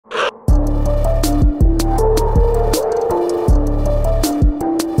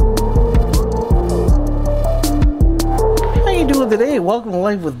today, welcome to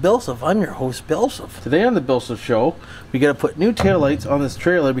Life with BillSiff. I'm your host, BillSiff. Today on the BillSiff Show, we got to put new taillights on this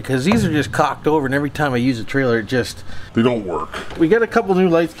trailer because these are just cocked over, and every time I use a trailer, they don't work. We got a couple new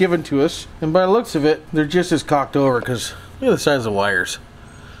lights given to us, and by the looks of it, they're just as cocked over because look at the size of the wires.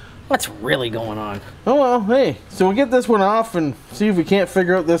 What's really going on? Oh well, hey, so we'll get this one off and see if we can't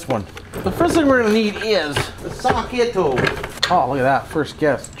figure out this one. The first thing we're going to need is the socket. Oh, look at that, first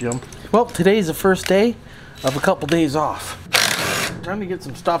guess, Jim. Well, today's the first day of a couple days off. Time to get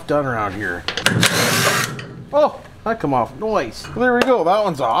some stuff done around here. Oh, that come off. Nice. Well, there we go. That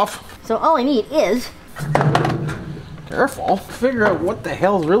one's off. So all I need is... Careful. Figure out what the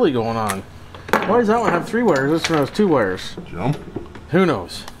hell's really going on. Why does that one have 3 wires? This one has 2 wires. Jump. Who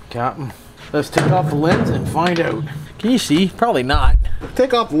knows, Captain? Let's take off the lens and find out. Can you see? Probably not.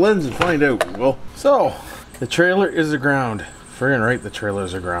 Take off the lens and find out, we will. So, the trailer is the ground. Friggin' right, the trailer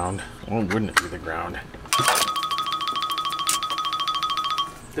is the ground. Why wouldn't it be the ground?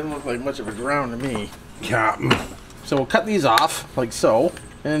 Didn't look like much of a ground to me, Captain. So we'll cut these off, like so,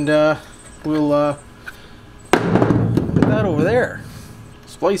 and we'll put that over there.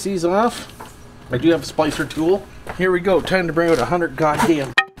 Splice these off. I do have a splicer tool. Here we go, time to bring out 100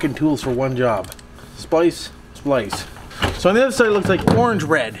 goddamn fucking tools for one job. Splice, splice. So on the other side it looks like orange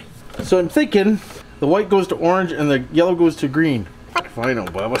red. So I'm thinking the white goes to orange and the yellow goes to green. If I know,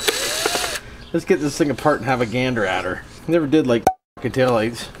 Bubba. Let's get this thing apart and have a gander at her. Never did like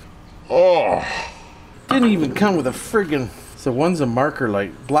taillights. Oh, didn't even come with a friggin'. So one's a marker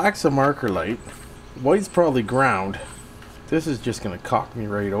light, black's a marker light, white's probably ground. This is just gonna cock me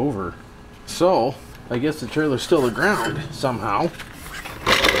right over. So I guess the trailer's still the ground somehow.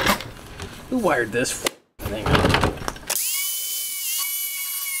 Who wired this thing up?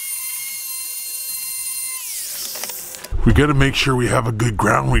 We gotta make sure we have a good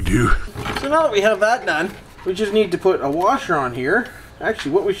ground, we do. So now that we have that done, we just need to put a washer on here.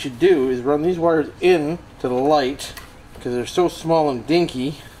 Actually, what we should do is run these wires in to the light because they're so small and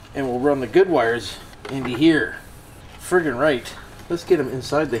dinky, and we'll run the good wires into here. Friggin' right. Let's get them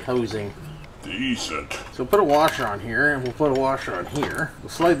inside the housing. Decent. So put a washer on here, and we'll put a washer on here. We'll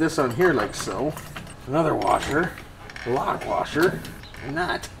slide this on here like so. Another washer, a lock washer, and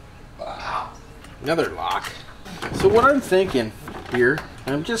that. Another lock. So what I'm thinking here,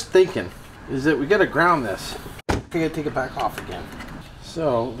 I'm just thinking, is that we gotta ground this. I gotta take it back off again.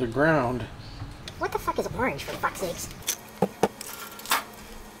 So the ground. What the fuck is orange, for fuck's sakes?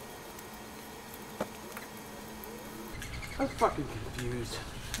 I'm fucking confused.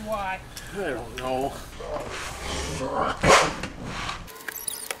 Why? I don't know.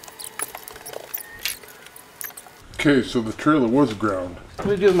 Okay, so the trailer was ground. What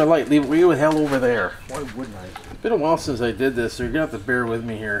do I do with my light? Leave it way the hell over there. Why wouldn't I? It's been a while since I did this, so you're gonna have to bear with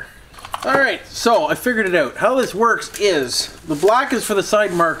me here. Alright, so I figured it out. How this works is the black is for the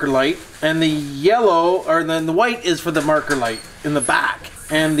side marker light, and the yellow, or then the white is for the marker light in the back.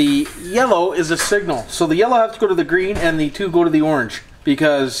 And the yellow is a signal. So the yellow has to go to the green and the 2 go to the orange.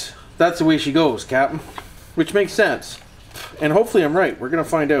 Because that's the way she goes, Captain. Which makes sense. And hopefully I'm right. We're going to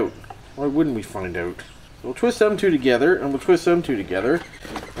find out. Why wouldn't we find out? We'll twist them 2 together, and we'll twist them 2 together.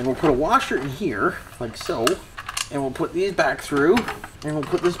 And we'll put a washer in here, like so. And we'll put these back through. And we'll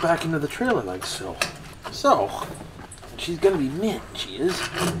put this back into the trailer like so. So, she's going to be mint, she is.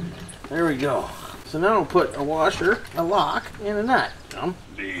 There we go. So now we'll put a washer, a lock, and a nut.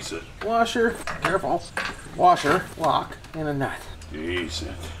 Decent. Washer, careful. Washer, lock, and a nut.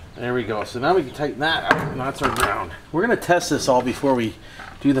 Decent. There we go. So now we can tighten that up, and that's our ground. We're going to test this all before we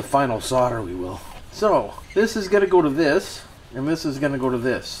do the final solder, we will. So, this is going to go to this, and this is going to go to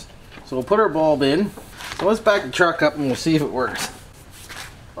this. So we'll put our bulb in. So let's back the truck up and we'll see if it works.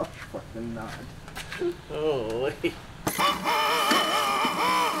 Oh, fucking not. Oh, wait.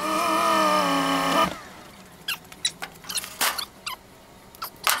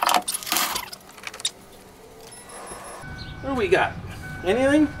 What do we got?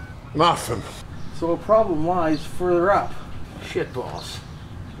 Anything? Nothing. So a problem lies further up. Shit balls.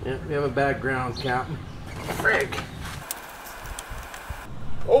 Yeah, we have a bad ground, Captain. Frig.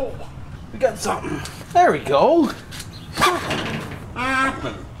 Oh, we got something. There we go.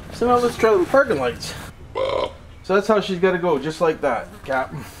 So now let's try the parking lights. So that's how she's got to go, just like that,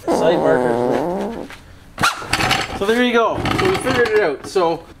 Captain. Side markers. So there you go. So we figured it out.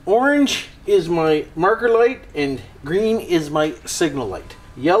 So orange is my marker light and green is my signal light.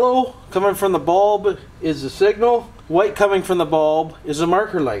 Yellow coming from the bulb is the signal. White coming from the bulb is a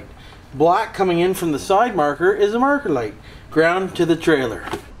marker light. Black coming in from the side marker is a marker light. Ground to the trailer.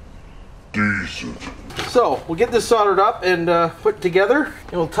 Decent. So we'll get this soldered up and put together,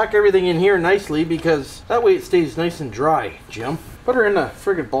 and we'll tuck everything in here nicely because that way it stays nice and dry, Jim. put her in a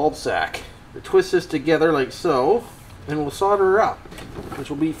friggin' bulb sack. We twist this together like so, and we'll solder her up, which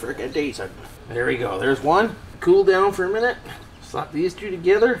will be friggin' decent. There we go. There's one. Cool down for a minute. Slap these two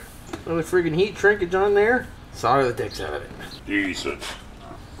together. Put a friggin' heat shrinkage on there. Solder the dicks out of it. Decent.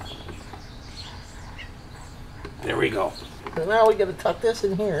 There we go. So now we gotta tuck this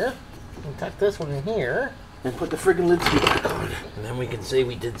in here, and tuck this one in here, and put the friggin' lid screw back on. And then we can say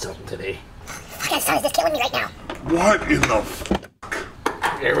we did something today. Fucking sun is just killing me right now. What in the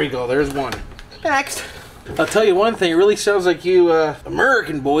f***? There we go, there's one. Next. I'll tell you one thing, it really sounds like you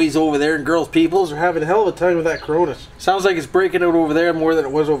American boys over there and girls peoples are having a hell of a time with that corona. Sounds like it's breaking out over there more than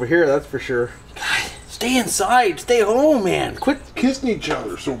it was over here, that's for sure. God, stay inside, stay home, man. Quit Kissing each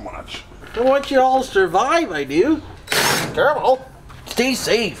other so much. I want you all to survive, I do. Terrible. Stay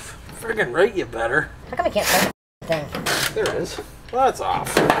safe. Friggin' right, you better. How come I can't find the thing? There it is. Well, that's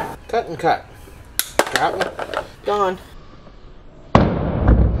off. Cut and cut. Captain, gone.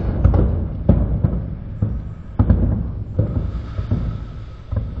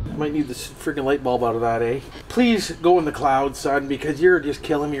 Might need this friggin' light bulb out of that, eh? Please go in the clouds, son, because you're just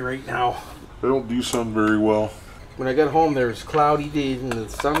killing me right now. They don't do sun very well. When I got home, there was cloudy days and the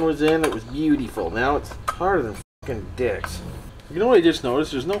sun was in. It was beautiful. Now it's harder than fucking dicks. You know what I just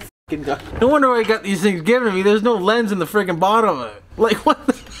noticed? There's no fucking gun. No wonder why I got these things given to me. There's no lens in the friggin' bottom of it. Like, what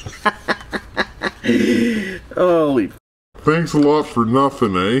the... Holy... Thanks a lot for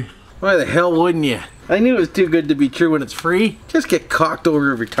nothing, eh? Why the hell wouldn't you? I knew it was too good to be true when it's free. Just get cocked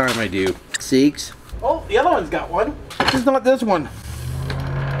over every time I do. Seeks. Oh, the other one's got one. Just not this one.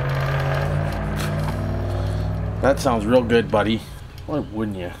 That sounds real good, buddy. Why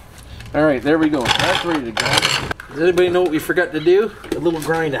wouldn't you? Alright, there we go. That's ready to go. Does anybody know what we forgot to do? A little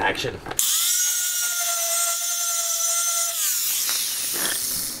grind action.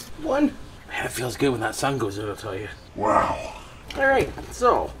 One. Man, it feels good when that sun goes out, I'll tell you. Wow. Alright,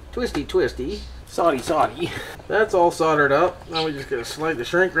 so, twisty twisty, soddy soddy. That's all soldered up. Now we just gotta slide the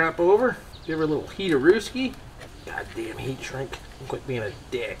shrink wrap over. Give her a little heat-a-rooski. Goddamn heat shrink. Quit being a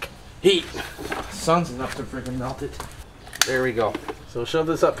dick. Heat. Sun's enough to freaking melt it. There we go. So shove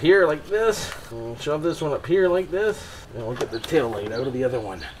this up here like this. And shove this one up here like this. And we'll get the tail light out of the other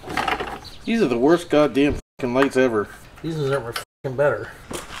one. These are the worst goddamn fucking lights ever. These ones aren't fucking better.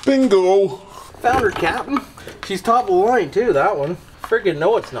 Bingo! Found her, Captain. She's top of the line too, that one. Friggin'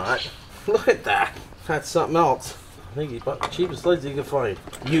 no it's not. Look at that. That's something else. I think he bought the cheapest lights you can find.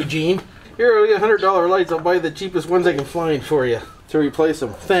 Eugene. Here, we got $100 lights. I'll buy the cheapest ones I can find for you to replace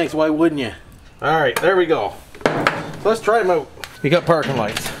them. Thanks, why wouldn't you? Alright, there we go. So let's try them out. We got parking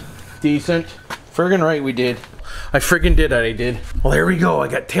lights. Decent. Friggin' right we did. I friggin' did that, I did. Well, there we go. I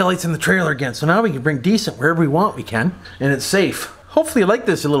got taillights in the trailer again. So now we can bring decent wherever we want we can. And it's safe. Hopefully you like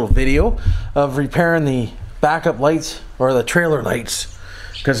this little video of repairing the backup lights or the trailer lights,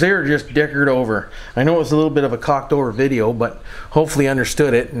 because they were just dickered over. I know it was a little bit of a cocked over video, but hopefully you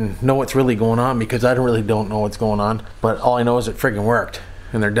understood it and know what's really going on, because I really don't know what's going on. But all I know is it friggin' worked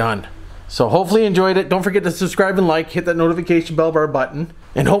and they're done. So hopefully you enjoyed it. Don't forget to subscribe and like, hit that notification bell bar button.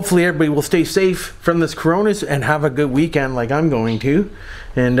 And hopefully everybody will stay safe from this coronas and have a good weekend like I'm going to.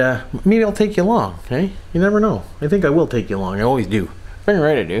 And maybe I'll take you along, okay? You never know. I think I will take you along. I always do. Very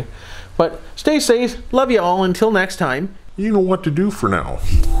right I do. But stay safe. Love you all. Until next time. You know what to do for now.